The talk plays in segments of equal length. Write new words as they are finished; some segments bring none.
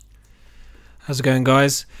How's it going,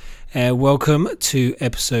 guys? Welcome to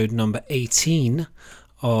episode number 18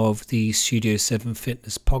 of the Studio 7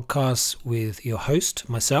 Fitness podcast with your host,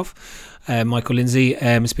 myself, Michael Lindsay.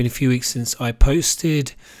 It's been a few weeks since I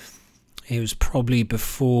posted. It was probably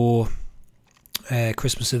before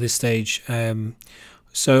Christmas at this stage.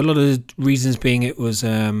 So a lot of the reasons being it was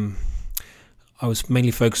I was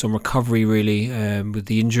mainly focused on recovery really with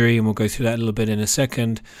the injury, and we'll go through that a little bit in a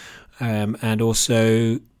second. And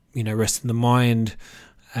also, resting the mind,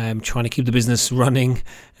 trying to keep the business running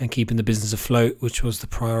and keeping the business afloat, which was the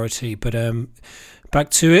priority. But back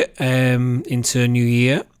to it into a new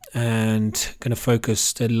year, and going to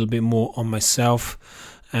focus a little bit more on myself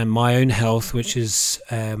and my own health, which is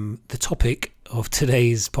the topic of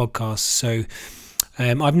today's podcast. So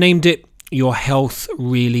I've named it "Your Health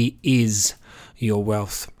Really Is Your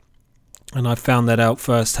Wealth." And I found that out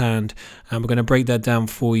firsthand, and we're going to break that down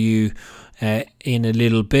for you in a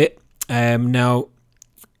little bit. Now,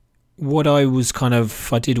 what I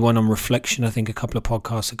did one on reflection, I think a couple of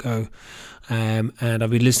podcasts ago, and I've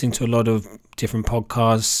been listening to a lot of different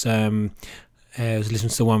podcasts. I was listening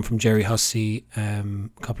to the one from Jerry Hussey a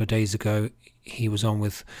couple of days ago. He was on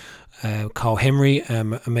with Carl Henry.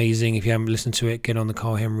 Amazing. If you haven't listened to it, get on the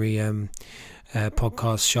Carl Henry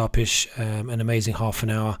podcast, Sharpish, an amazing half an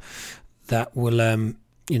hour that will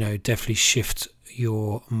definitely shift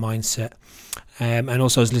your mindset. And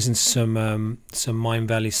also I was listening to some Mind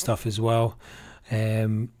Valley stuff as well,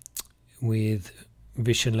 with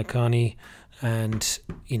Vishen Lakhani, and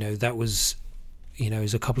that was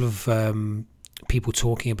there's a couple of people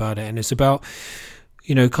talking about it, and it's about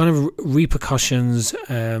kind of repercussions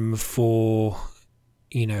for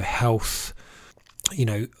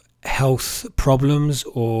health problems,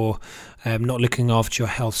 or not looking after your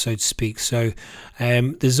health, so to speak. So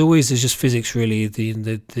there's just physics really.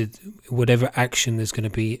 The whatever action, there's going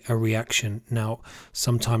to be a reaction. Now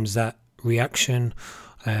sometimes that reaction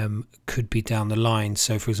could be down the line.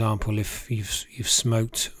 So for example, if you've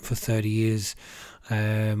smoked for 30 years,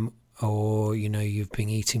 or you've been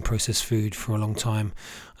eating processed food for a long time,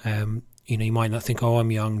 you might not think,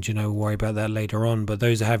 I'm young, worry about that later on. But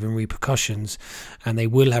those are having repercussions, and they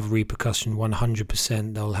will have repercussion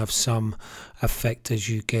 100%. They'll have some effect as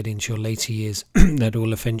you get into your later years that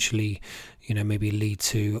will eventually, maybe lead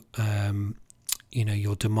to,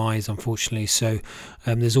 your demise, unfortunately. So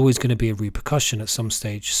there's always going to be a repercussion at some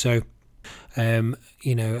stage. So, and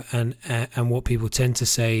what people tend to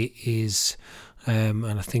say is, and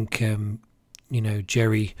I think,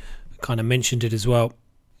 Jerry kind of mentioned it as well,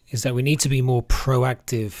 is that we need to be more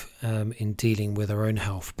proactive in dealing with our own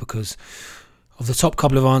health. Because of the top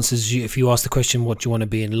couple of answers, if you ask the question, what do you want to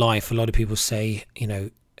be in life, a lot of people say,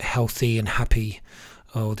 healthy and happy,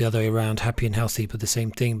 or the other way around, happy and healthy, but the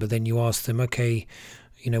same thing. But then you ask them, okay,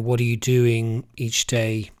 what are you doing each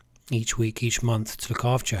day, each week, each month to look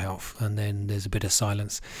after your health? And then there's a bit of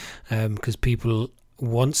silence, because people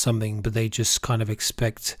want something, but they just kind of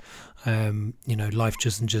expect, life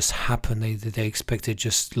doesn't just happen. They expect it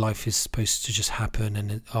just, life is supposed to just happen,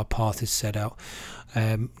 and our path is set out.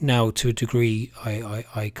 Now, to a degree,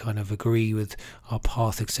 I kind of agree with our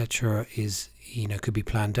path, etc. is, could be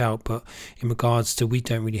planned out, but in regards to, we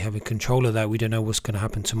don't really have a control of that. We don't know what's going to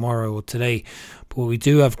happen tomorrow or today, but what we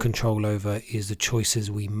do have control over is the choices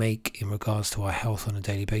we make in regards to our health on a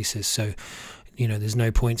daily basis. So there's no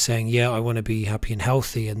point saying, I want to be happy and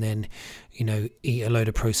healthy, and then, eat a load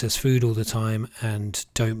of processed food all the time and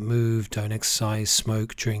don't move, don't exercise,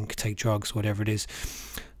 smoke, drink, take drugs, whatever it is,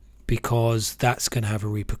 because that's going to have a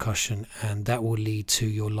repercussion, and that will lead to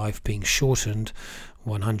your life being shortened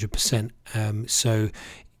 100%. So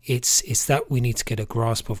it's that we need to get a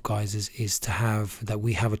grasp of, guys, is to have that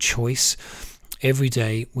we have a choice every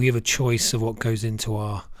day. We have a choice of what goes into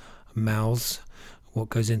our mouths, what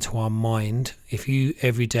goes into our mind. If you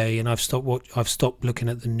every day, and I've stopped looking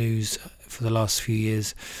at the news for the last few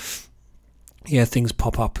years. Things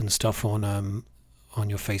pop up and stuff on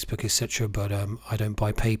your Facebook, etc. But I don't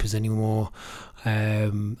buy papers anymore.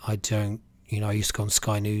 I don't. I used to go on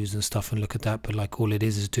Sky News and stuff and look at that, but all it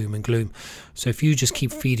is doom and gloom. So if you just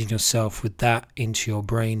keep feeding yourself with that into your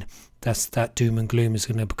brain, that doom and gloom is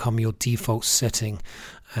going to become your default setting,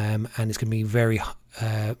 and it's going to be very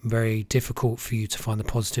very difficult for you to find the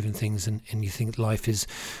positive in things, and you think life is,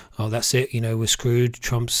 that's it, we're screwed,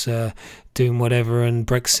 Trump's doing whatever, and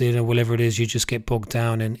Brexit or whatever it is. You just get bogged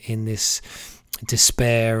down in this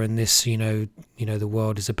despair, and this the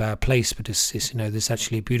world is a bad place, but it's this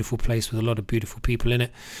actually a beautiful place with a lot of beautiful people in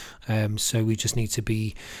it. So we just need to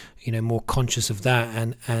be more conscious of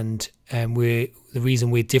that, and we're the reason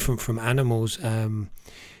we're different from animals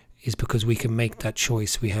is because we can make that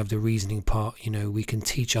choice. We have the reasoning part, we can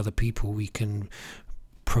teach other people, we can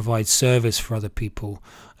provide service for other people.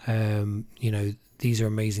 These are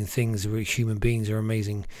amazing things. Human beings are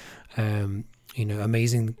amazing,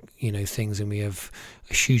 amazing, things, and we have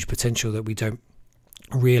a huge potential that we don't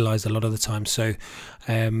realize a lot of the time. So,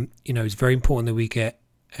 it's very important that we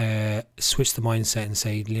switch the mindset and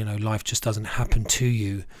say, life just doesn't happen to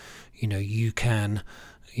you. You can,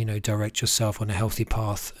 direct yourself on a healthy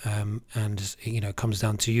path, and it comes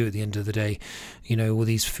down to you at the end of the day. All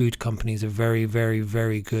these food companies are very, very,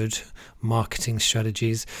 very good marketing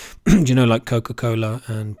strategies. Like Coca-Cola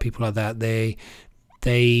and people like that. They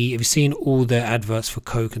have you seen all their adverts for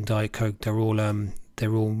Coke and Diet Coke? They're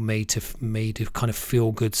all made of kind of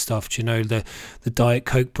feel good stuff. The Diet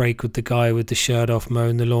Coke break with the guy with the shirt off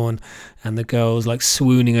mowing the lawn and the girls like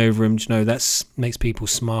swooning over him. That makes people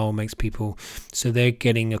smile, so they're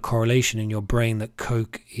getting a correlation in your brain that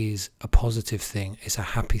Coke is a positive thing, it's a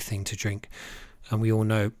happy thing to drink. And we all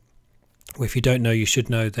know, well, if you don't know, you should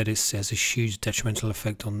know that it has a huge detrimental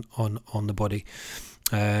effect on the body,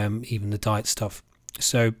 even the diet stuff.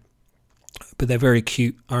 So, but they're very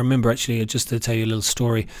cute. I remember, actually, just to tell you a little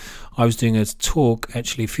story, I was doing a talk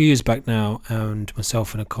actually a few years back now, and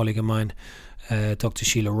myself and a colleague of mine, Dr.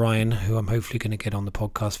 Sheila Ryan, who I'm hopefully going to get on the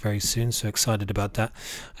podcast very soon, so excited about that.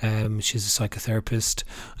 She's a psychotherapist,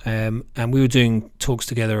 and we were doing talks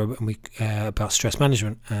together about stress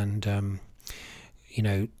management, and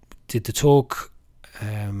did the talk.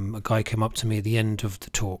 A guy came up to me at the end of the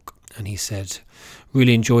talk and he said,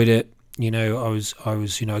 really enjoyed it. I was,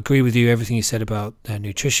 agree with you, everything you said about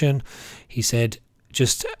nutrition. He said,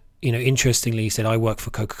 just, interestingly, he said, I work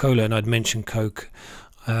for Coca-Cola, and I'd mentioned Coke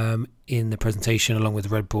in the presentation along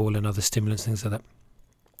with Red Bull and other stimulants, things like that.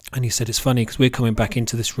 And he said, it's funny because we're coming back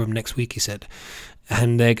into this room next week, he said,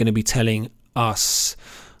 and they're going to be telling us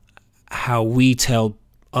how we tell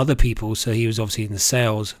other people, so he was obviously in the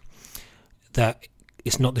sales, that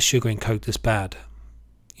it's not the sugar in Coke that's bad.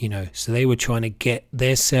 So they were trying to get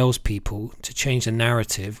their salespeople to change the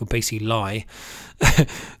narrative, or basically lie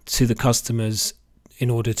to the customers in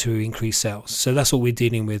order to increase sales. So that's what we're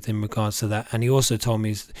dealing with in regards to that. And he also told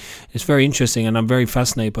me it's very interesting, and I'm very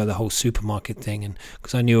fascinated by the whole supermarket thing. And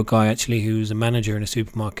because I knew a guy actually who was a manager in a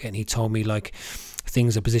supermarket, and he told me like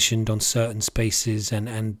things are positioned on certain spaces,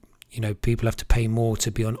 and people have to pay more to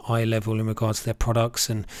be on eye level in regards to their products,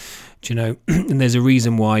 and and there's a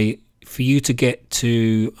reason why. For you to get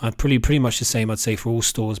to, pretty much the same, I'd say, for all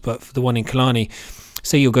stores, but for the one in Killarney,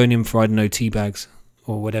 say you're going in for, tea bags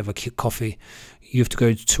or whatever, coffee, you have to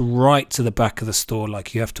go right to the back of the store,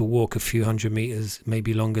 like you have to walk a few hundred meters,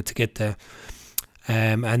 maybe longer, to get there.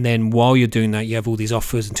 And then while you're doing that, you have all these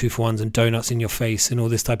offers and 2-for-1s and donuts in your face and all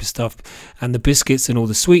this type of stuff. And the biscuits and all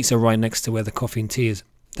the sweets are right next to where the coffee and tea is.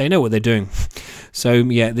 They know what they're doing. So,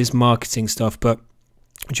 yeah, this marketing stuff, but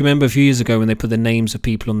do you remember a few years ago when they put the names of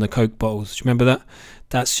people on the Coke bottles? Do you remember that?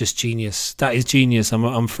 That's just genius. That is genius. I'm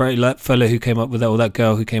afraid that fellow who came up with that, or that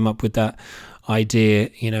girl who came up with that idea,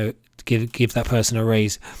 give that person a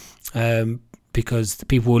raise, because the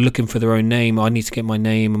people were looking for their own name. I need to get my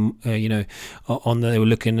name, on there. They were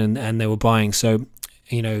looking and they were buying. So,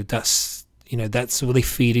 that's what they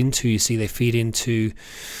feed into. You see, they feed into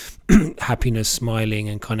happiness, smiling,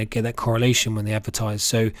 and kind of get that correlation when they advertise.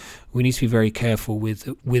 So we need to be very careful with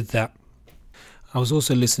that. I was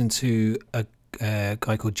also listening to a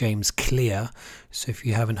guy called James Clear. So if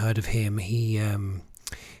you haven't heard of him, he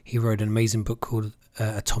wrote an amazing book called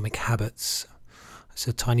Atomic Habits.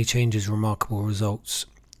 So Tiny Changes, Remarkable Results.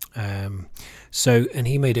 And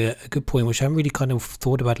he made a good point, which I haven't really kind of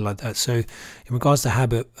thought about it like that. So in regards to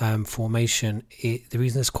habit formation, the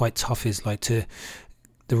reason it's quite tough is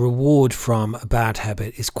the reward from a bad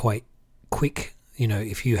habit is quite quick.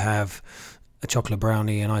 If you have a chocolate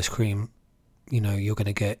brownie and ice cream, you're going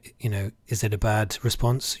to get, is it a bad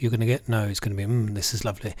response you're going to get? No, it's going to be, this is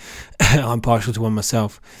lovely. I'm partial to one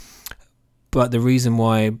myself. But the reason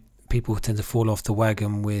why people tend to fall off the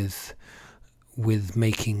wagon with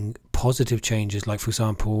making positive changes, like, for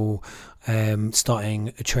example,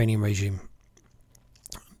 starting a training regime.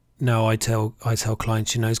 Now, I tell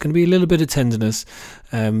clients, it's going to be a little bit of tenderness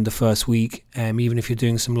the first week, even if you're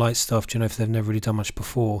doing some light stuff, if they've never really done much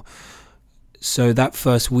before. So that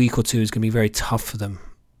first week or two is going to be very tough for them,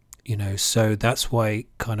 so that's why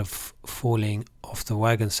kind of falling off the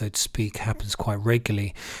wagon, so to speak, happens quite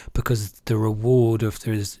regularly, because the reward, if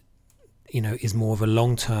there is is more of a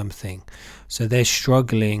long-term thing. So they're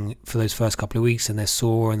struggling for those first couple of weeks, and they're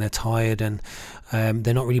sore and they're tired, and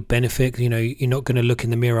they're not really benefit. You're not going to look in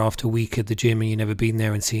the mirror after a week at the gym and you've never been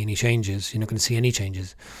there and see any changes. You're not going to see any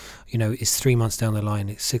changes. It's 3 months down the line,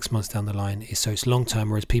 it's 6 months down the line. So it's long term,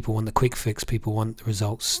 whereas people want the quick fix, people want the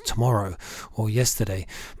results tomorrow or yesterday.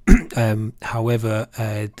 However,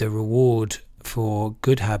 the reward for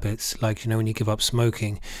good habits, like when you give up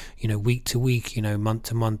smoking, week to week, month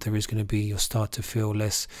to month, there is going to be, you'll start to feel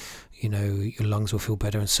less, your lungs will feel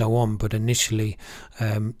better and so on. But initially,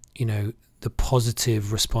 the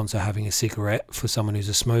positive response of having a cigarette for someone who's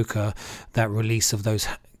a smoker, that release of those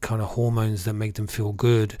kind of hormones that make them feel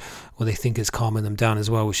good, or they think it's calming them down as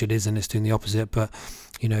well, which it isn't, it's doing the opposite. But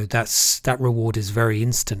that reward is very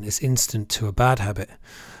instant. It's instant to a bad habit.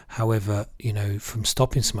 However, from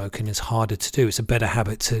stopping smoking is harder to do. It's a better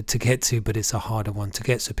habit to get to, but it's a harder one to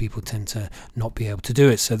get, so people tend to not be able to do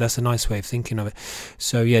it. So that's a nice way of thinking of it.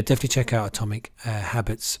 So yeah, definitely check out Atomic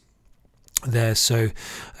Habits there. So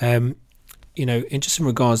in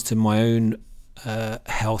regards to my own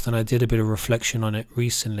health, and I did a bit of reflection on it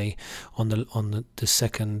recently on the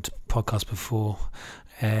second podcast before,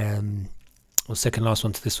 or second last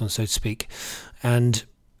one to this one, so to speak. And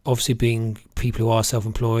obviously, being people who are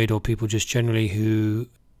self-employed, or people just generally who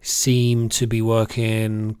seem to be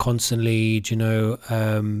working constantly,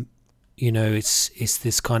 it's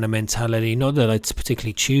this kind of mentality, not that I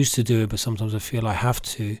particularly choose to do it, but sometimes I feel I have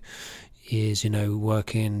to, is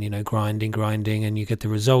working, grinding, and you get the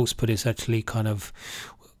results, but it's actually kind of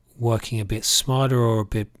working a bit smarter,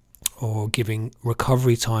 or giving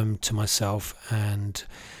recovery time to myself, and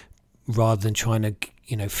rather than trying to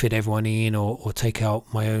fit everyone in, or take out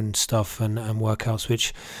my own stuff and workouts,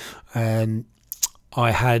 which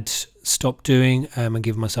I had stopped doing, and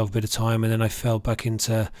given myself a bit of time, and then I fell back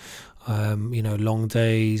into long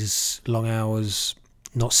days, long hours,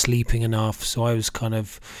 not sleeping enough. So I was kind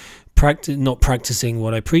of not practicing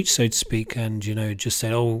what I preach, so to speak, and just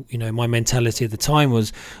said, my mentality at the time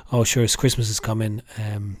was, oh sure, as Christmas is coming,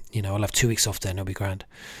 I'll have 2 weeks off then, it'll be grand.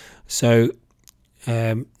 So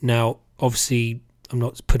now obviously I'm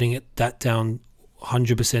not putting that down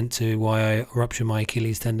 100% to why I ruptured my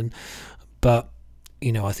Achilles tendon, but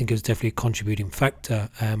I think it was definitely a contributing factor.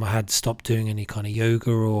 I had stopped doing any kind of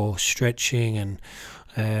yoga or stretching, and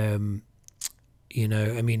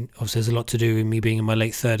obviously there's a lot to do with me being in my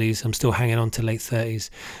late 30s. I'm still hanging on to late 30s.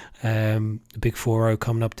 The big 40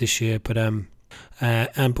 coming up this year, but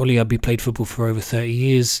and probably I'll be played football for over 30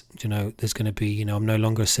 years. There's going to be, I'm no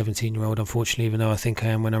longer a 17-year-old, unfortunately, even though I think I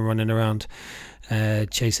am when I'm running around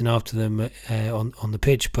chasing after them on the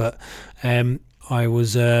pitch. But I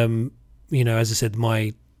was, as I said,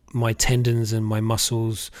 my tendons and my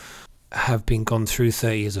muscles have been gone through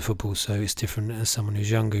 30 years of football, so it's different as someone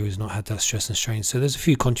who's younger, who's not had that stress and strain. So there's a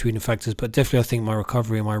few contributing factors, but definitely I think my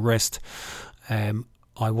recovery and my rest, I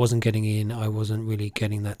wasn't getting in. I wasn't really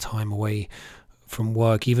getting that time away from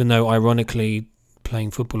work, even though ironically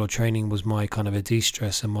playing football or training was my kind of a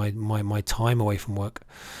de-stress and my time away from work.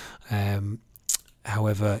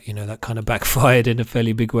 However, that kind of backfired in a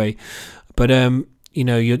fairly big way. But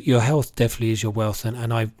your health definitely is your wealth,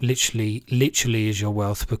 and I literally is your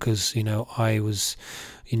wealth, because I was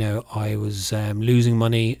losing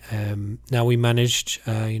money. Now we managed,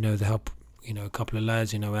 the help, a couple of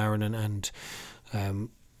lads, Aaron and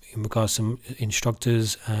in regards to some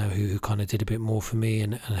instructors who kind of did a bit more for me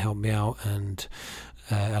and helped me out, and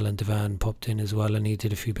Alan Devan popped in as well, and he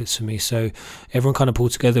did a few bits for me. So everyone kind of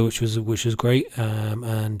pulled together, which was great,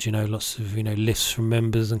 and lots of lifts from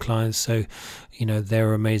members and clients. So they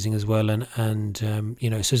were amazing as well, and so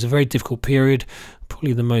it's a very difficult period,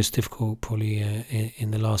 probably the most difficult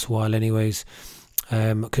in the last while, anyways.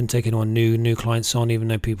 I couldn't take anyone new clients on, even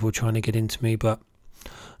though people were trying to get into me, but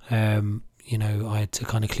I had to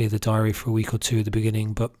kind of clear the diary for a week or two at the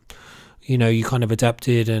beginning, but you kind of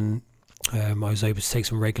adapted, and I was able to take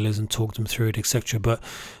some regulars and talk them through it, etc. But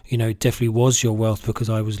it definitely was your wealth, because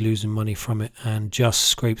I was losing money from it, and just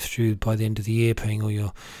scraped through by the end of the year, paying all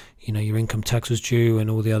your your income tax was due and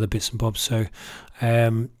all the other bits and bobs. So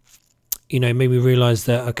it made me realize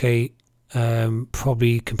that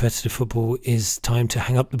probably competitive football is time to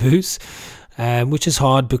hang up the boots, which is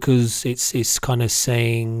hard, because it's kind of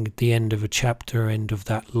saying the end of a chapter, end of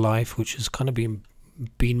that life, which has kind of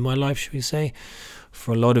been my life, should we say.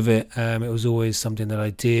 For a lot of it, it was always something that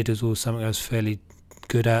I did. It was always something I was fairly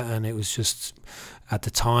good at, and it was just, at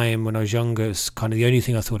the time when I was younger, it's kind of the only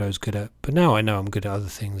thing I thought I was good at. But now I know I'm good at other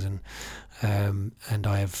things, and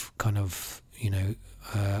I have kind of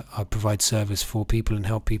I provide service for people and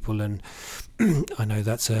help people, and I know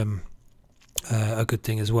that's a good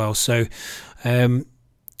thing as well. So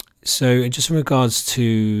just in regards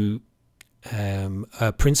to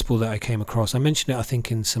a principle that I came across, I mentioned it I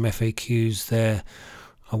think in some FAQs there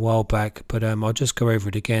a while back, but I'll just go over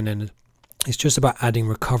it again, and it's just about adding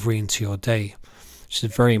recovery into your day, which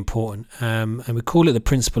is very important, and we call it the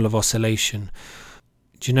principle of oscillation.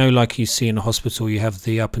 Do you know, like you see in a hospital, you have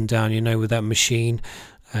the up and down, with that machine,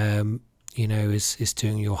 is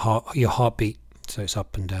doing your heartbeat, so it's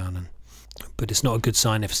up and down, but it's not a good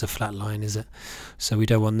sign if it's a flat line, is it? So we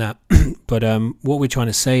don't want that. But what we're trying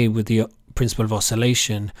to say with the principle of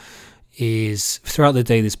oscillation is throughout the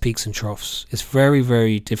day there's peaks and troughs. It's very,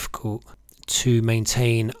 very difficult to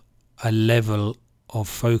maintain a level of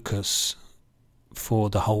focus for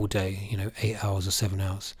the whole day, 8 hours or 7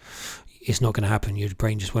 hours. It's not going to happen. Your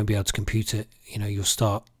brain just won't be able to compute it.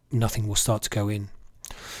 Nothing will start to go in.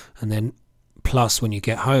 And then plus when you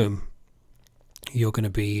get home, you're going to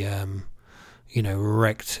be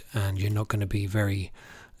wrecked, and you're not going to be very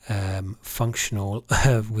functional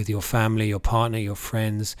with your family, your partner, your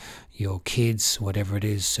friends, your kids, whatever it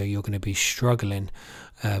is. So you're going to be struggling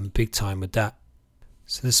big time with that.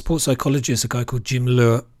 So the sports psychologist, a guy called Jim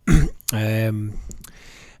Loehr,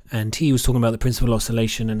 and he was talking about the principle of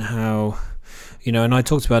oscillation and how, and I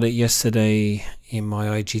talked about it yesterday in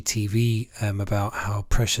my IGTV about how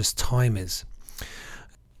precious time is.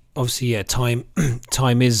 Obviously, yeah, time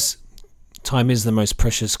is the most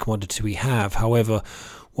precious commodity we have. However,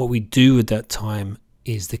 what we do with that time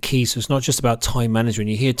is the key. So it's not just about time management.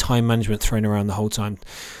 You hear time management thrown around the whole time,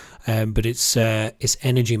 but it's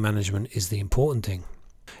energy management is the important thing.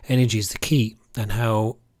 Energy is the key, and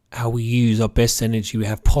how we use our best energy we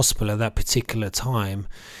have possible at that particular time,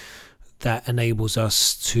 that enables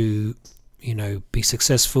us to be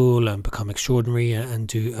successful and become extraordinary and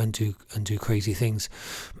do crazy things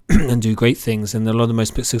and do great things. And a lot of the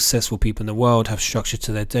most successful people in the world have structure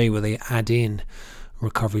to their day where they add in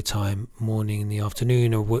recovery time, morning, in the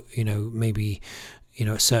afternoon, or maybe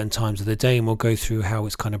at certain times of the day, and we'll go through how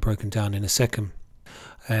it's kind of broken down in a second.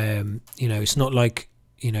 It's not like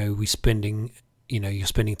you're spending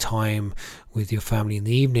time with your family in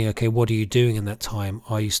the evening. Okay, what are you doing in that time?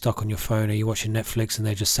 Are you stuck on your phone? Are you watching Netflix and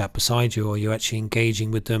they're just sat beside you? Or are you actually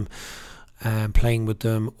engaging with them and playing with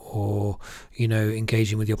them, or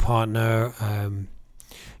engaging with your partner,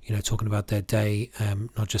 talking about their day,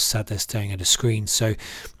 not just sat there staring at a screen? So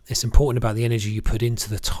it's important about the energy you put into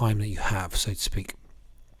the time that you have, so to speak.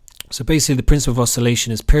 So basically the principle of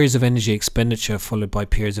oscillation is periods of energy expenditure followed by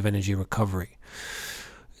periods of energy recovery.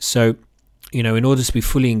 So in order to be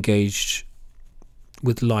fully engaged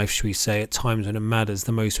with life, should we say, at times when it matters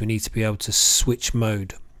the most, we need to be able to switch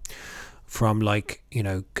mode from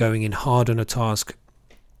going in hard on a task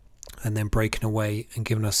and then breaking away and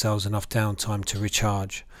giving ourselves enough downtime to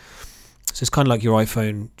recharge. So it's kind of like your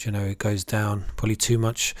iPhone, it goes down probably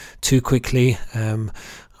too quickly.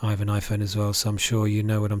 I have an iPhone as well, so I'm sure you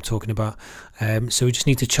know what I'm talking about. So we just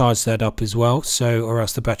need to charge that up as well, or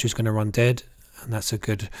else the battery's going to run dead, and that's a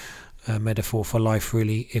good metaphor for life,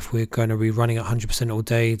 really. If we're going to be running at 100% all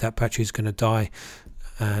day, that battery is going to die,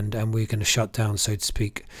 and we're going to shut down, so to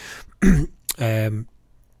speak.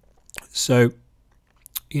 So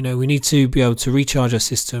we need to be able to recharge our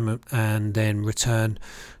system and then return.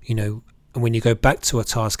 And when you go back to a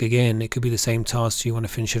task again, it could be the same task, you want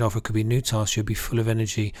to finish it off, it could be a new task, you'll be full of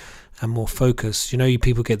energy and more focused. You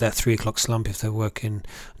people get that 3 o'clock slump if they're working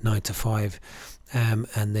 9 to 5.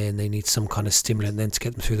 And then they need some kind of stimulant then to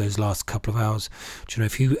get them through those last couple of hours.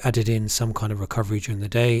 If you added in some kind of recovery during the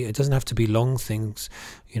day, it doesn't have to be long things,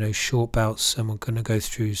 short bouts, and we're going to go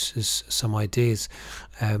through some ideas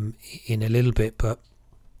in a little bit, but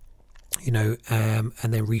and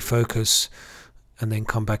then refocus and then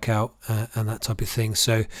come back out and that type of thing.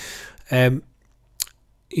 So energy,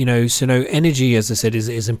 as I said,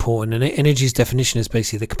 is important, and energy's definition is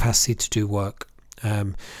basically the capacity to do work.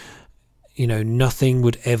 Nothing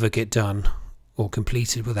would ever get done or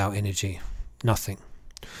completed without energy. Nothing.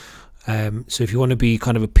 So if you want to be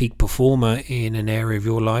kind of a peak performer in an area of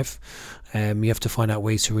your life, you have to find out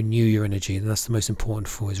ways to renew your energy. And that's the most important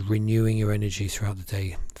for, is renewing your energy throughout the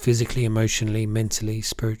day, physically, emotionally, mentally,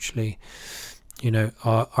 spiritually.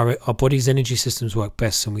 Our body's energy systems work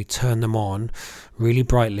best when we turn them on really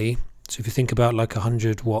brightly. So if you think about like a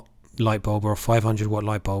 100-watt light bulb or a 500-watt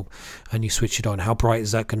light bulb, and you switch it on, how bright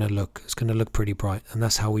is that going to look? It's going to look pretty bright, and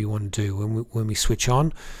that's how we want to do. When we switch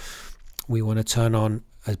on, we want to turn on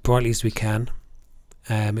as brightly as we can.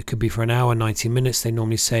 It could be for an hour, 90 minutes. They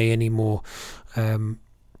normally say any more, you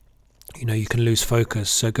can lose focus.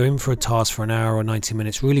 So go in for a task for an hour or 90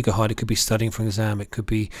 minutes, really go hard. It could be studying for an exam. It could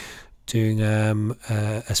be doing a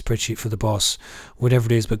spreadsheet for the boss, whatever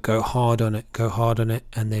it is, but go hard on it,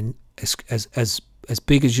 and then as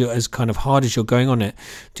big as as kind of hard as you're going on it,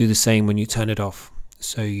 do the same when you turn it off.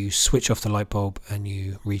 So you switch off the light bulb and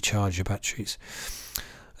you recharge your batteries.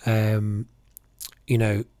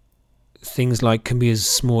 Things like can be as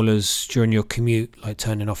small as during your commute, like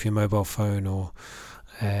turning off your mobile phone, or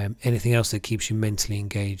anything else that keeps you mentally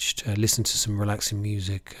engaged. Listen to some relaxing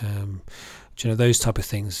music, those type of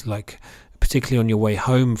things, like particularly on your way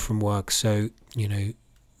home from work. So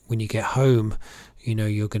when you get home,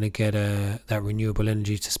 you're going to get that renewable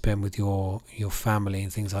energy to spend with your family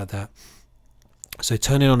and things like that. So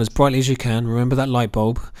turn it on as brightly as you can. Remember that light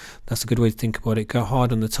bulb. That's a good way to think about it. Go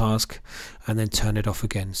hard on the task and then turn it off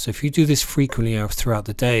again. So if you do this frequently throughout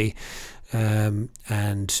the day,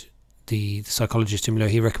 and the psychologist Jim Lowe,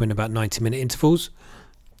 he recommended about 90-minute intervals.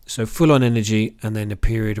 So full on energy and then a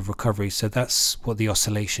period of recovery. So that's what the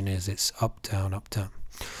oscillation is. It's up, down, up, down.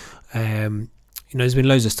 There's been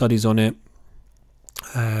loads of studies on it.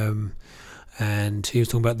 And he was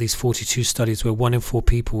talking about these 42 studies where 1 in 4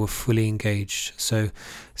 people were fully engaged. So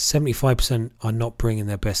 75% are not bringing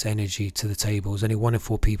their best energy to the table. There's only 1 in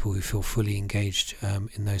 4 people who feel fully engaged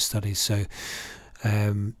in those studies. So,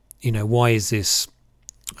 why is this?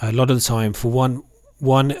 A lot of the time, for one,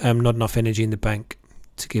 not enough energy in the bank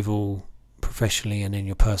to give all professionally and in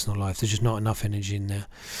your personal life. There's just not enough energy in there.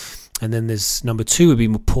 And then there's number 2 would be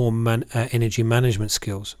poor energy management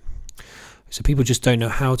skills. So people just don't know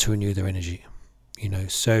how to renew their energy,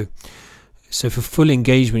 So for full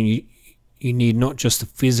engagement, you need not just the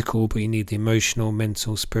physical, but you need the emotional,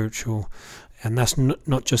 mental, spiritual, and that's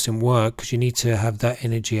not just in work, because you need to have that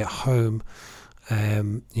energy at home,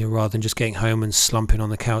 rather than just getting home and slumping on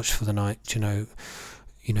the couch for the night.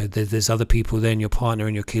 There's other people then, your partner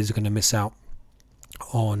and your kids are going to miss out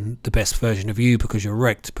on the best version of you because you're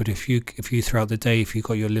wrecked. But if you throughout the day, if you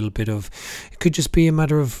got your little bit of, it could just be a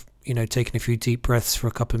matter of taking a few deep breaths for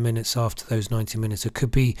a couple of minutes after those 90 minutes. It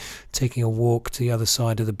could be taking a walk to the other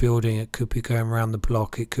side of the building. It could be going around the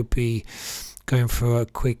block. It could be going for a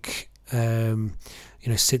quick,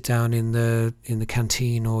 sit down in the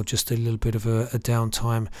canteen, or just a little bit of a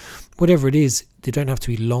downtime. Whatever it is, they don't have to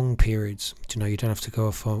be long periods. You don't have to go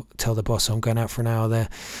off or tell the boss I'm going out for an hour there.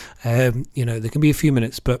 There can be a few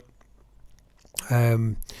minutes, but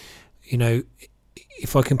if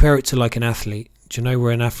I compare it to like an athlete. Do you know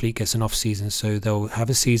where an athlete gets an off season? So they'll have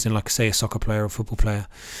a season, like say a soccer player or a football player.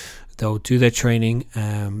 They'll do their training,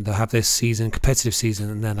 they'll have their competitive season,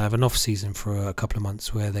 and then have an off season for a couple of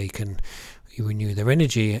months where they can renew their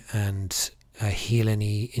energy and heal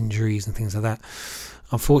any injuries and things like that.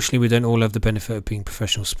 Unfortunately, we don't all have the benefit of being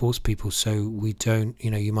professional sports people, so we don't,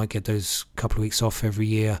 you might get those couple of weeks off every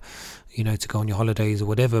year, to go on your holidays or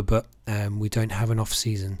whatever, but we don't have an off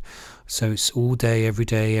season. So it's all day,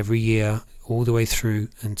 every year, all the way through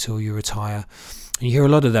until you retire. And you hear a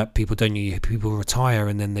lot of that, people, don't you? People retire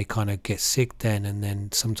and then they kind of get sick then, and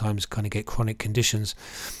then sometimes kind of get chronic conditions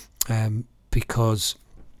because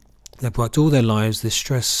they've worked all their lives. This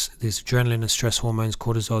stress, this adrenaline and stress hormones,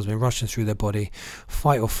 cortisol has been rushing through their body,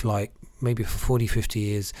 fight or flight, maybe for 40, 50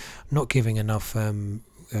 years, not giving enough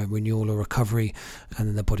renewal or recovery, and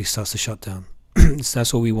then the body starts to shut down. So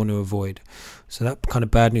that's what we want to avoid. So that kind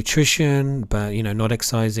of bad nutrition, not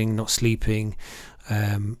exercising, not sleeping,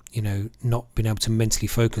 not being able to mentally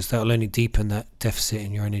focus, that will only deepen that deficit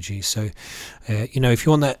in your energy. So, if you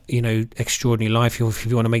want that, extraordinary life, if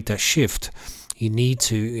you want to make that shift, you need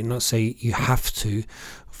to, not say you have to,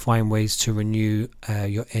 find ways to renew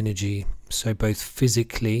your energy. So both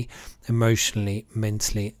physically, emotionally,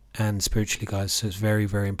 mentally, and spiritually, guys. So it's very,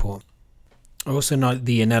 very important. I also like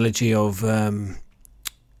the analogy of the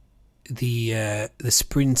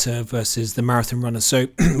sprinter versus the marathon runner. So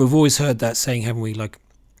we've always heard that saying, haven't we? Like,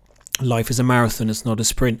 life is a marathon, it's not a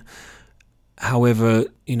sprint. However,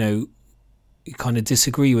 you kind of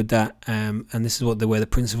disagree with that, and this is where the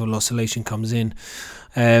principle of oscillation comes in.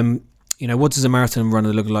 What does a marathon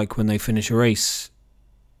runner look like when they finish a race?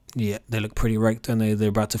 Yeah, they look pretty wrecked, don't they? They're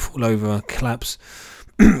about to fall over, collapse.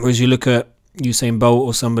 Whereas you look at Usain Bolt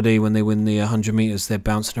or somebody, when they win the 100 meters, they're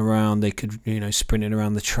bouncing around, they could, sprinting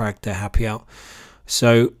around the track, they're happy out.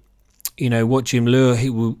 So, what Jim Lowe,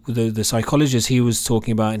 the psychologist, he was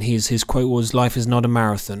talking about, and his quote was, "Life is not a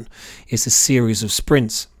marathon, it's a series of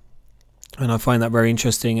sprints." And I find that very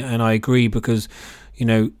interesting, and I agree, because,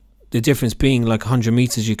 the difference being, like 100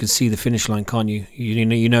 meters, you can see the finish line, can't you? You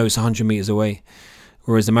know it's 100 meters away,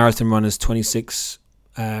 whereas the marathon runner's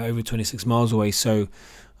over 26 miles away. So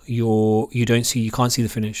you can't see the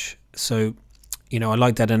finish. So I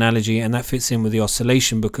like that analogy, and that fits in with the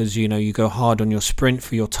oscillation, because you go hard on your sprint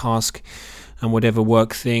for your task, and whatever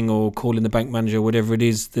work thing or calling the bank manager, whatever it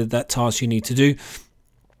is that task you need to do,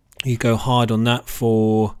 you go hard on that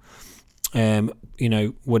for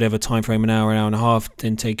whatever time frame, an hour and a half.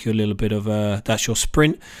 Then take you a little bit of that's your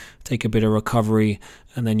sprint, take a bit of recovery,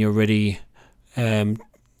 and then you're ready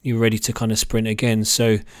to kind of sprint again.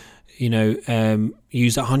 So use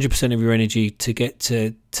 100% of your energy to get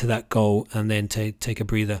to that goal, and then take a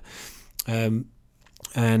breather.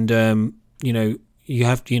 You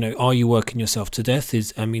have are you working yourself to death?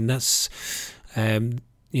 That's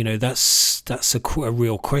a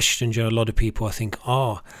real question. A lot of people, I think,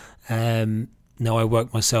 are. No, I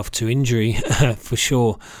work myself to injury for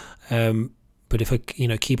sure. But if I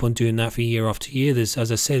keep on doing that for year after year, there's,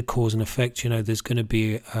 as I said, cause and effect. There's going to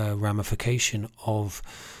be a ramification of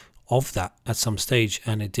that at some stage,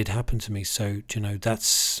 and it did happen to me. So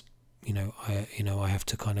that's I have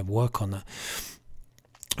to kind of work on that.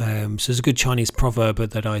 So there's a good Chinese proverb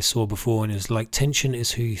that I saw before, and it's like, tension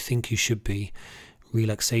is who you think you should be,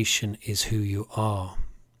 relaxation is who you are.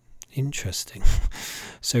 Interesting.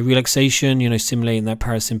 So relaxation, stimulating that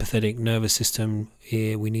parasympathetic nervous system,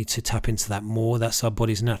 we need to tap into that more. That's our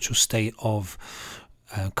body's natural state of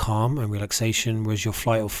calm and relaxation, whereas your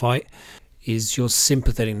flight or fight is your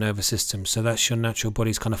sympathetic nervous system. So that's your natural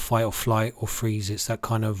body's kind of fight or flight or freeze. It's that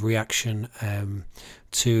kind of reaction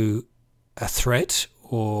to a threat,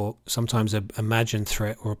 or sometimes an imagined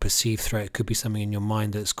threat or a perceived threat. It could be something in your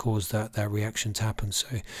mind that's caused that reaction to happen. So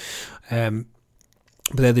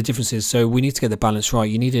but they're the differences. So we need to get the balance right.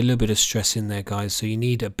 You need a little bit of stress in there, guys. So you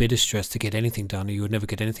need a bit of stress to get anything done, or you would never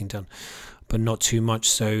get anything done, but not too much.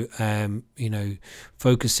 So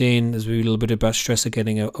focus in. There's a little bit about stress of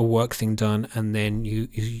getting a work thing done, and then you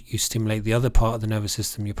stimulate the other part of the nervous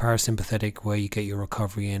system, your parasympathetic, where you get your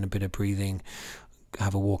recovery in, a bit of breathing,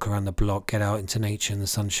 have a walk around the block, get out into nature in the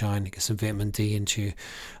sunshine, get some vitamin D into you,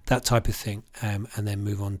 that type of thing, and then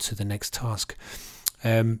move on to the next task.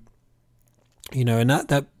 And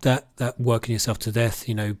that working yourself to death,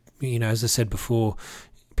 as I said before,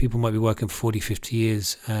 people might be working for 40, 50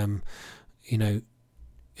 years, and a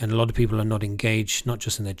lot of people are not engaged, not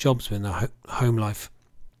just in their jobs, but in their home life.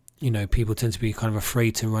 People tend to be kind of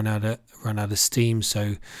afraid to run out of steam,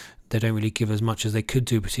 so they don't really give as much as they could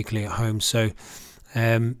do, particularly at home. So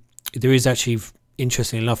there is actually,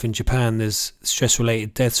 interestingly enough, in Japan, there's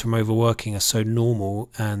stress-related deaths from overworking are so normal,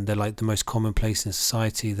 and they're like the most commonplace in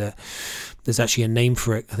society, that there's actually a name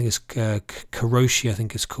for it. I think it's karoshi, I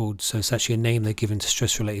think it's called. So it's actually a name they're given to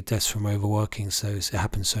stress-related deaths from overworking. So it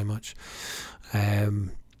happens so much.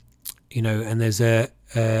 And there's a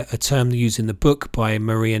term used in the book by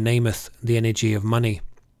Maria Namath, The Energy of Money.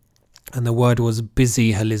 And the word was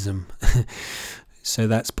busyholism. So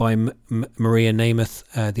that's by Maria Namath,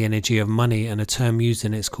 The Energy of Money, and a term used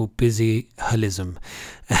in it is called busyholism.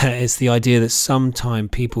 It's the idea that sometimes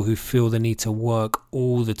people who feel the need to work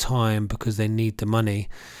all the time because they need the money,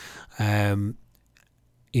 we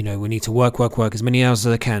need to work as many hours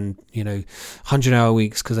as I can, 100-hour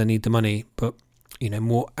weeks because I need the money. But,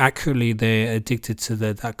 more accurately, they're addicted to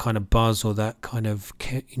that kind of buzz, or that kind of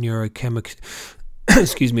neurochemical,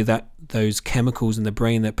 those chemicals in the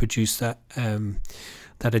brain that produce that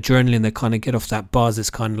adrenaline, that kind of get off that buzz. It's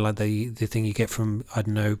kind of like the thing you get from, I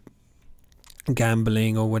don't know,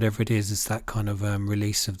 gambling or whatever it is. It's that kind of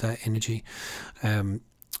release of that energy, and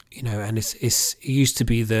it used to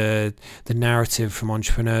be the narrative from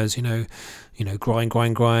entrepreneurs, grind,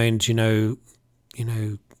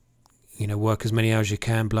 work as many hours as you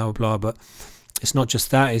can, blah blah blah. But it's not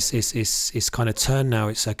just that. It's kind of turned now.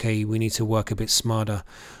 It's okay. We need to work a bit smarter.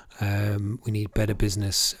 We need better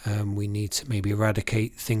business. We need to maybe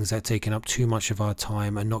eradicate things that are taking up too much of our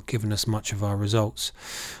time and not giving us much of our results.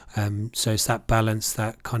 So it's that balance,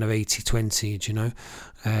 that kind of 80-20,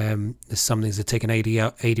 there's some things that are taking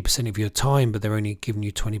 80% of your time, but they're only giving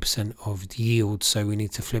you 20% of the yield. So we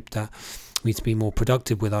need to flip that. We need to be more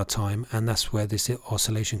productive with our time, and that's where this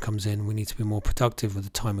oscillation comes in. We need to be more productive with the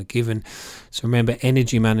time we're given. So remember,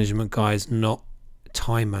 energy management, guys, not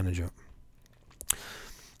time management.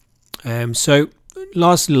 So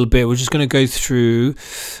last little bit, we're just going to go through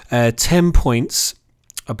 10 points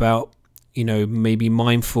about, maybe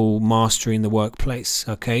mindful mastery in the workplace,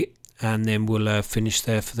 okay? And then we'll finish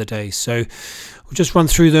there for the day. So we'll just run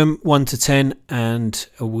through them 1 to 10, and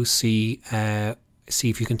we'll see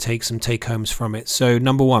if you can take some take-homes from it. So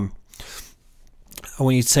number 1, I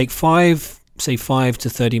want you to take 5 to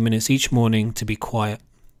 30 minutes each morning to be quiet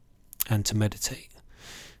and to meditate.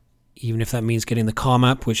 Even if that means getting the Calm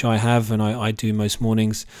app, which I have and I do most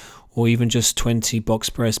mornings, or even just 20 box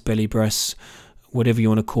breaths, belly breaths, whatever you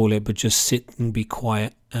want to call it, but just sit and be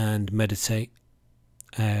quiet and meditate.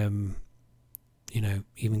 Even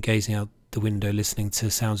gazing out the window, listening to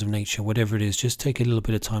sounds of nature, whatever it is, just take a little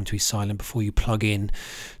bit of time to be silent before you plug in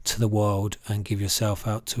to the world and give yourself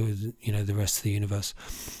out to the rest of the universe.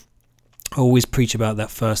 I always preach about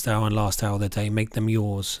that first hour and last hour of the day. Make them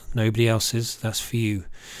yours, nobody else's. That's for you.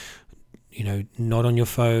 Not on your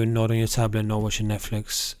phone, not on your tablet, not watching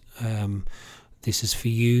Netflix. This is for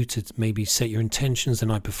you to maybe set your intentions the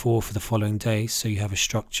night before for the following day, so you have a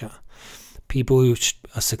structure. People who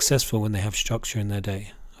are successful when they have structure in their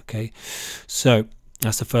day. Okay, so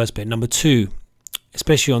that's the first bit. Number 2,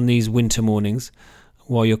 especially on these winter mornings,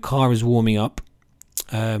 while your car is warming up,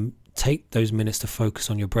 take those minutes to focus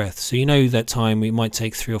on your breath. So that time it might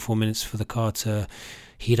take 3 or 4 minutes for the car to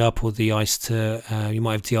heat up, or the ice to, you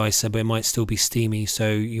might have de-icer, but it might still be steamy. So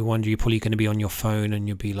you wonder, you're probably going to be on your phone and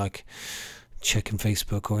you'll be like checking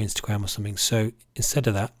Facebook or Instagram or something. So instead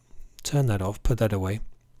of that, turn that off, put that away,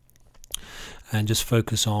 and just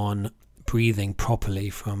focus on breathing properly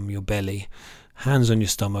from your belly, hands on your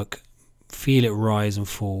stomach, feel it rise and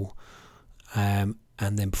fall, and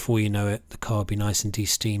then before you know it, the car will be nice and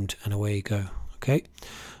de-steamed, and away you go. Okay.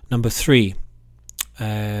 Number 3,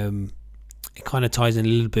 it kind of ties in a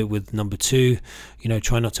little bit with number 2.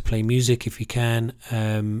 Try not to play music if you can,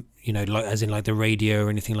 like as in like the radio or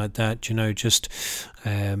anything like that. Just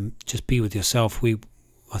be with yourself.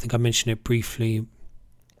 I think I mentioned it briefly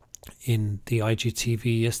in the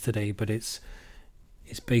IGTV yesterday, but it's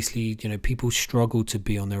basically, people struggle to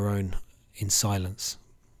be on their own in silence.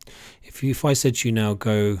 If I said to you now,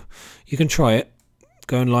 you can try it,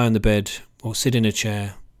 go and lie on the bed or sit in a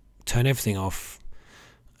chair, turn everything off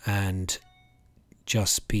and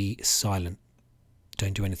just be silent.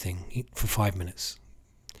 Don't do anything for 5 minutes.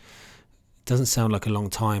 It doesn't sound like a long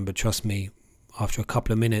time, but trust me, after a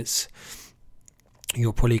couple of minutes,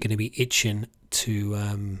 you're probably going to be itching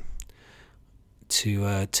to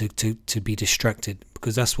be distracted,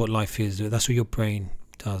 because that's what life is. That's what your brain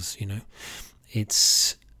does.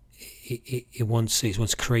 It wants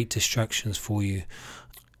to create distractions for you.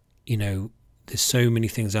 There's so many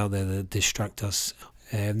things out there that distract us.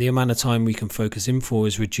 The amount of time we can focus in for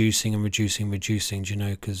is reducing,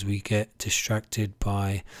 because we get distracted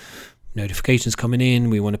by notifications coming in.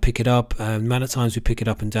 We want to pick it up. The amount of times we pick it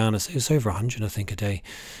up and down, it's over 100, I think, a day.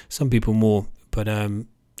 Some people more, but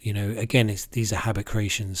again, these are habit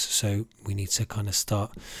creations, so we need to kind of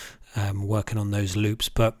start working on those loops.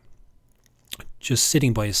 But just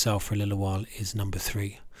sitting by yourself for a little while is number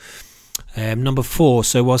 3. Number 4,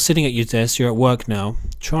 so while sitting at your desk, you're at work now,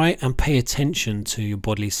 try and pay attention to your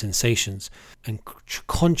bodily sensations and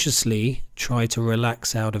consciously try to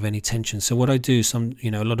relax out of any tension. So what I do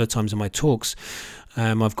a lot of times in my talks,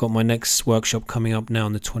 I've got my next workshop coming up now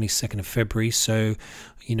on the 22nd of February. So,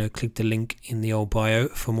 click the link in the old bio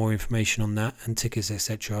for more information on that and tickets,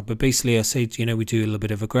 etc. But basically I say, we do a little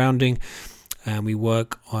bit of a grounding and we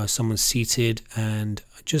work someone's seated, and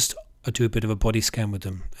I do a bit of a body scan with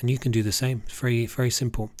them, and you can do the same. It's very, very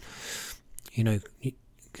simple.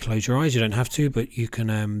 Close your eyes, you don't have to, but you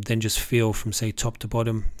can then just feel from, say, top to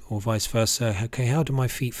bottom or vice versa. Okay, how do my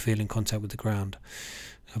feet feel in contact with the ground?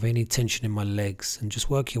 Have I any tension in my legs? And just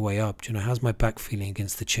work your way up. How's my back feeling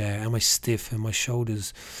against the chair? Am I stiff? Are my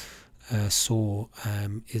shoulders sore?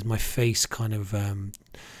 Is my face kind of,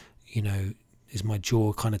 is my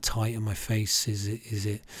jaw kind of tight in my face? Is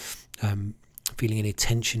it feeling any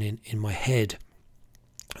tension in my head?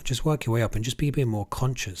 Just work your way up and just be a bit more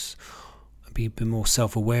conscious, be a bit more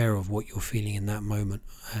self-aware of what you're feeling in that moment,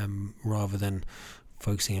 rather than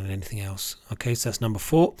focusing on anything else. Okay, so that's number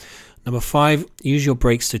 4. Number 5, use your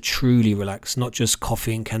breaks to truly relax, not just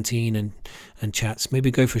coffee and canteen and chats. Maybe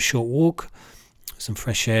go for a short walk, some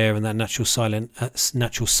fresh air and that natural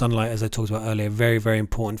sunlight, as I talked about earlier. Very, very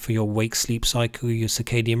important for your wake-sleep cycle, your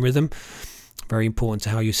circadian rhythm. Very important to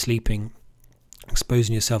how you're sleeping.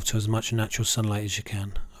 Exposing yourself to as much natural sunlight as you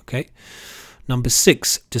can. Okay. Number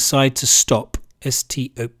 6, decide to stop,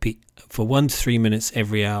 S-T-O-P, for 1 to 3 minutes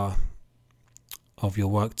every hour of your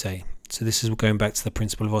workday. So this is going back to the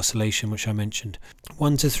principle of oscillation, which I mentioned.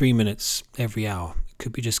 1 to 3 minutes every hour. It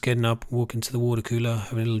could be just getting up, walking to the water cooler,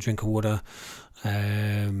 having a little drink of water.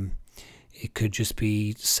 It could just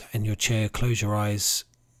be sat in your chair, close your eyes,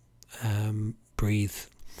 breathe.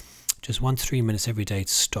 Just 1 to 3 minutes every day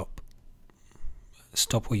to stop.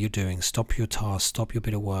 Stop what you're doing, stop your task, stop your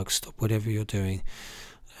bit of work, stop whatever you're doing,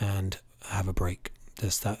 and have a break.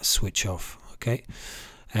 There's that switch off. Okay.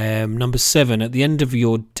 Number 7, at the end of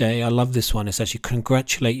your day, I love this one, it's actually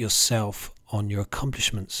congratulate yourself on your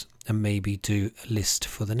accomplishments and maybe do a list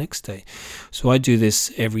for the next day. So I do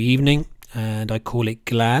this every evening. and I call it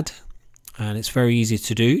GLAD, and it's very easy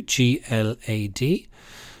to do. GLAD,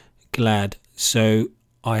 GLAD. So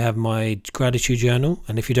I have my gratitude journal,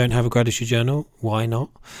 and if you don't have a gratitude journal, why not?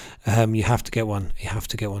 You have to get one.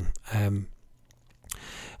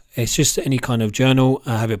 It's just any kind of journal.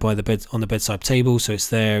 I have it by the bed, on the bedside table, so it's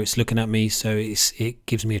there. It's looking at me, so it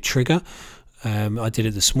gives me a trigger. I did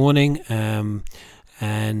it this morning,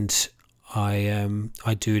 and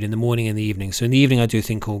I do it in the morning and the evening. So in the evening, I do a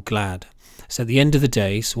thing called GLAD. So at the end of the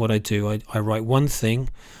day, so what I do, I write one thing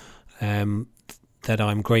that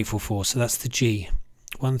I'm grateful for. So that's the G.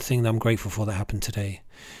 One thing that I'm grateful for that happened today.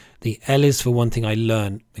 The L is for one thing I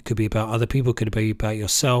learned. It could be about other people, it could be about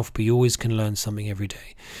yourself, but you always can learn something every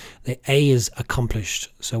day. The A is accomplished.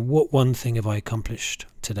 So what one thing have I accomplished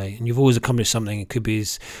today? And you've always accomplished something. It could be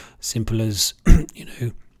as simple as,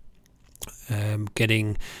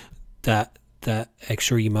 getting that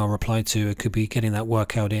extra email replied to. It could be getting that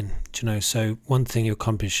workout in, so one thing you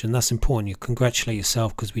accomplish, and that's important. You congratulate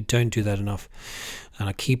yourself, because we don't do that enough. And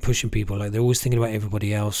I keep pushing people, like they're always thinking about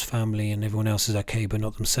everybody else, family, and everyone else is okay but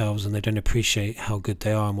not themselves, and they don't appreciate how good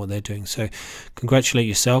they are and what they're doing. So congratulate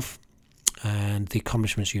yourself and the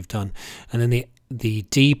accomplishments you've done. And then the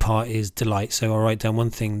D part is delight. So I'll write down one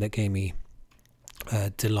thing that gave me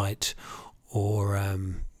delight or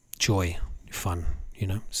joy, fun.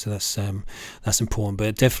 So that's important,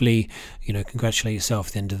 but definitely, congratulate yourself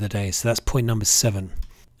at the end of the day. So that's point number 7.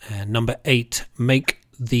 And number 8, make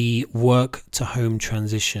the work to home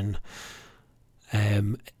transition,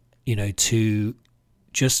 to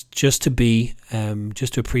just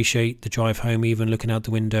to appreciate the drive home, even looking out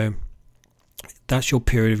the window. That's your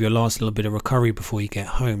period of your last little bit of recovery before you get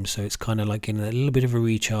home. So it's kind of like getting a little bit of a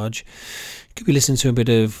recharge. You could be listening to a bit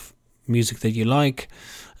of music that you like.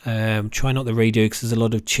 Try not the radio, because there's a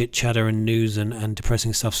lot of chit chatter and news and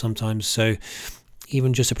depressing stuff sometimes. So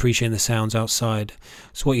even just appreciating the sounds outside.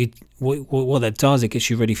 So what that does, it gets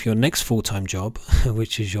you ready for your next full-time job,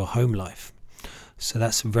 which is your home life. So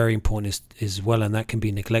that's very important as well, and that can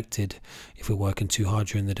be neglected if we're working too hard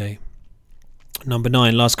during the day. Number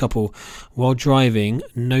 9, last couple. While driving,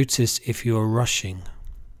 notice if you're rushing.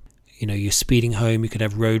 You're speeding home. You could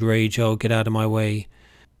have road rage. Oh, get out of my way.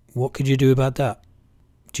 What could you do about that?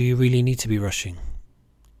 Do you really need to be rushing?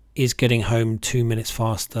 Is getting home 2 minutes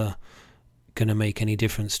faster going to make any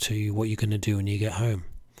difference to what you're going to do when you get home?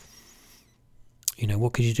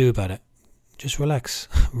 What could you do about it? Just relax,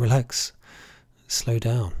 slow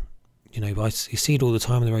down. You see it all the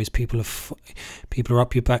time on the roads. People are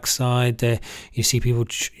up your backside. You see people,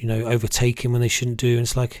 overtaking when they shouldn't do, and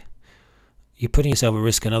it's like you're putting yourself at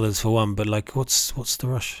risk and others for one. But like, what's the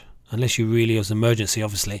rush? Unless you really have an emergency,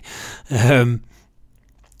 obviously.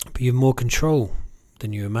 But you have more control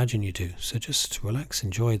than you imagine you do. So just relax,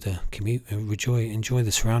 enjoy the commute, enjoy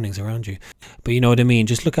the surroundings around you. But you know what I mean?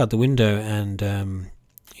 Just look out the window and,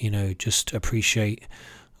 just appreciate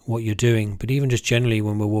what you're doing. But even just generally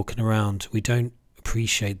when we're walking around, we don't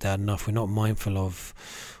appreciate that enough. We're not mindful of,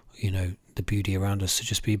 the beauty around us. So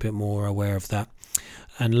just be a bit more aware of that.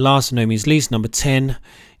 And last but not least, number 10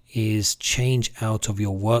 is change out of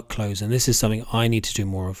your work clothes. And this is something I need to do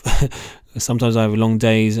more of. Sometimes I have long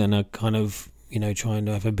days and I kind of, trying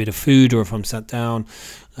to have a bit of food, or if I'm sat down,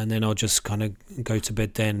 and then I'll just kind of go to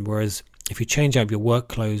bed then. Whereas if you change out your work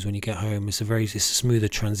clothes when you get home, it's a smoother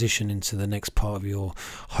transition into the next part of your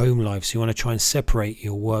home life. So you want to try and separate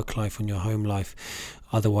your work life and your home life.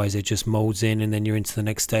 Otherwise it just molds in and then you're into the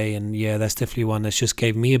next day. And yeah, that's definitely one that's just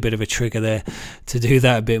gave me a bit of a trigger there to do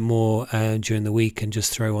that a bit more during the week, and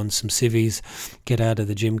just throw on some civvies, get out of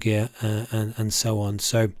the gym gear and so on.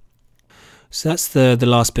 So that's the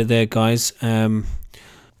last bit there, guys.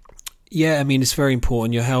 It's very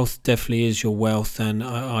important. Your health definitely is your wealth, and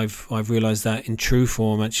I've realised that in true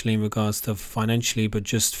form, actually, in regards to financially, but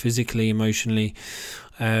just physically, emotionally.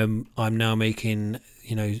 I'm now making,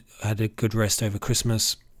 had a good rest over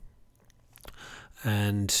Christmas,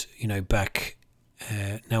 and back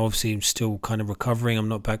now. Obviously, I'm still kind of recovering. I'm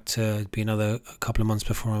not back to be a couple of months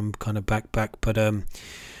before I'm kind of back. But I'm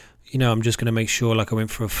just going to make sure, like I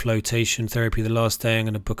went for a flotation therapy the last day. I'm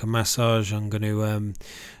going to book a massage. I'm going to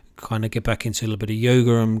kind of get back into a little bit of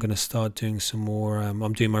yoga. I'm going to start doing some more.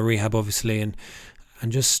 I'm doing my rehab, obviously, and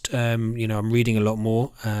just I'm reading a lot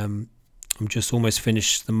more. I'm just almost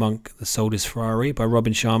finished The Monk That Sold His Ferrari by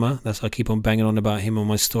Robin Sharma. I keep on banging on about him on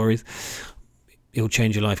my stories. It'll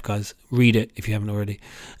change your life, guys. Read it if you haven't already.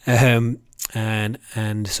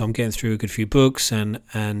 And so I'm getting through a good few books, and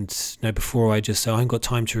before I just say I haven't got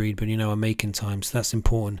time to read, but I'm making time, so that's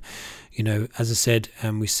important. As I said,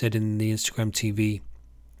 we said in the Instagram TV,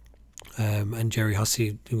 and Jerry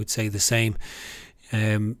Hussey would say the same.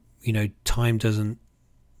 time doesn't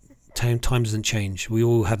change. We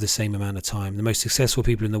all have the same amount of time. The most successful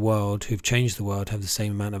people in the world who've changed the world have the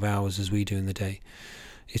same amount of hours as we do in the day.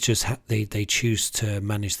 It's just they choose to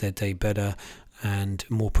manage their day better and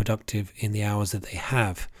more productive in the hours that they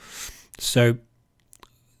have. So,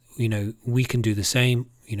 we can do the same.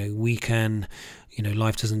 We can,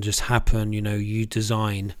 life doesn't just happen. You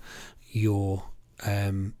design your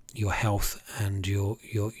health and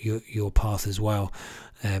your path as well.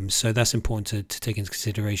 So that's important to take into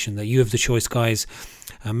consideration, that you have the choice, guys.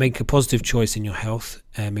 Make a positive choice in your health.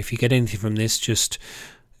 If you get anything from this, just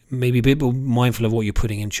maybe a bit more mindful of what you're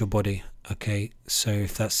putting into your body. Okay, so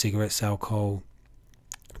if that's cigarettes, alcohol,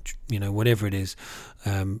 whatever it is,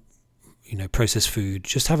 processed food,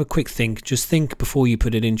 just have a quick think. Just think before you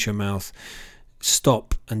put it into your mouth.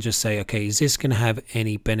 Stop and just say, okay, is this going to have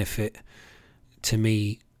any benefit to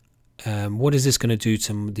me? What is this going to do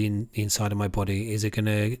to the inside of my body? Is it going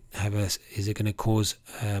to cause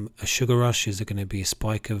a sugar rush? Is it going to be a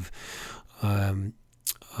spike of kind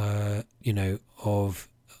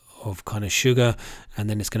of sugar, and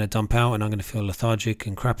then it's going to dump out, and I'm going to feel lethargic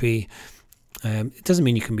and crappy? It doesn't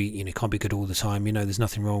mean you can be, can't be good all the time. There's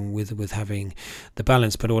nothing wrong with having the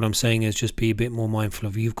balance. But what I'm saying is just be a bit more mindful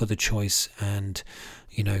of, you've got the choice, and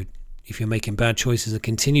if you're making bad choices and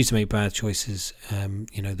continue to make bad choices,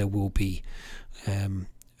 there will be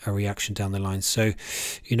a reaction down the line. So,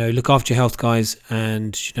 look after your health, guys,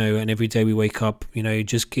 and and every day we wake up,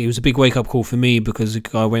 it was a big wake up call for me, because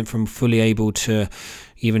I went from fully able to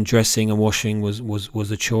even dressing and washing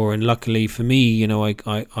was a chore, and luckily for me,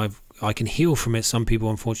 I can heal from it. Some people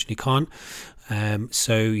unfortunately can't.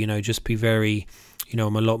 So just be very,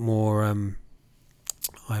 I'm a lot more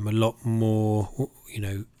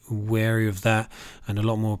wary of that, and a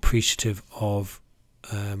lot more appreciative of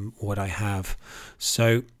what I have.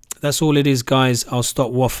 So that's all it is, guys. I'll stop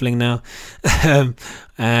waffling now.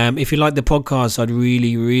 If you like the podcast, I'd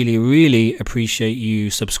really, really, really appreciate you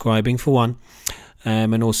subscribing, for one,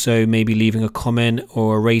 and also maybe leaving a comment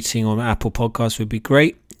or a rating on Apple Podcasts would be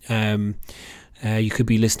great. You could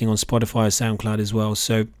be listening on Spotify or SoundCloud as well,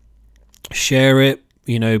 so share it,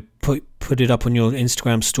 put it up on your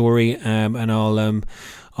Instagram story, and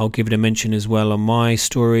I'll give it a mention as well on my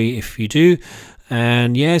story if you do.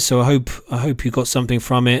 And so I hope you got something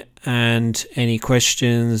from it, and any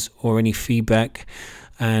questions or any feedback,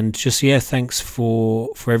 and just thanks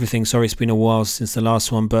for everything. Sorry it's been a while since the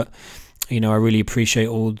last one, but I really appreciate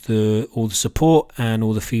all the support and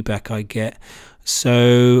all the feedback I get.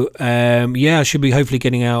 So I should be hopefully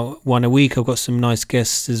getting out one a week. I've got some nice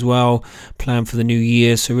guests as well planned for the new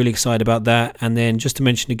year, so really excited about that. And then just to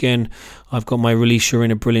mention again, I've got my Release Your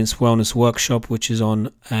Inner Brilliance Wellness Workshop, which is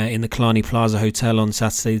on in the Killarney Plaza Hotel on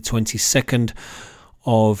Saturday the 22nd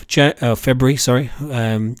of February.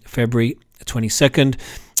 February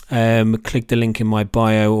 22nd. Click the link in my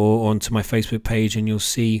bio or onto my Facebook page, and you'll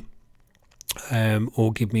see.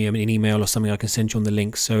 Or give me an email or something, I can send you on the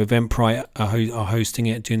link. So Eventbrite are hosting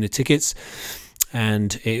it, doing the tickets,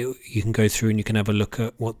 and you can go through and you can have a look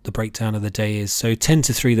at what the breakdown of the day is. So 10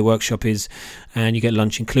 to 3 the workshop is, and you get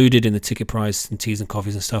lunch included in the ticket price, and teas and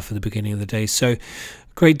coffees and stuff at the beginning of the day. So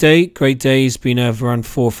great day. It's been around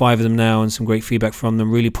 4 or 5 of them now, and some great feedback from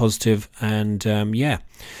them, really positive. And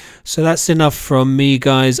so that's enough from me,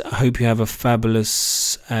 guys. I hope you have a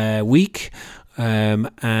fabulous week.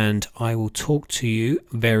 And I will talk to you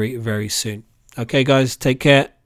very, very soon. Okay, guys, take care.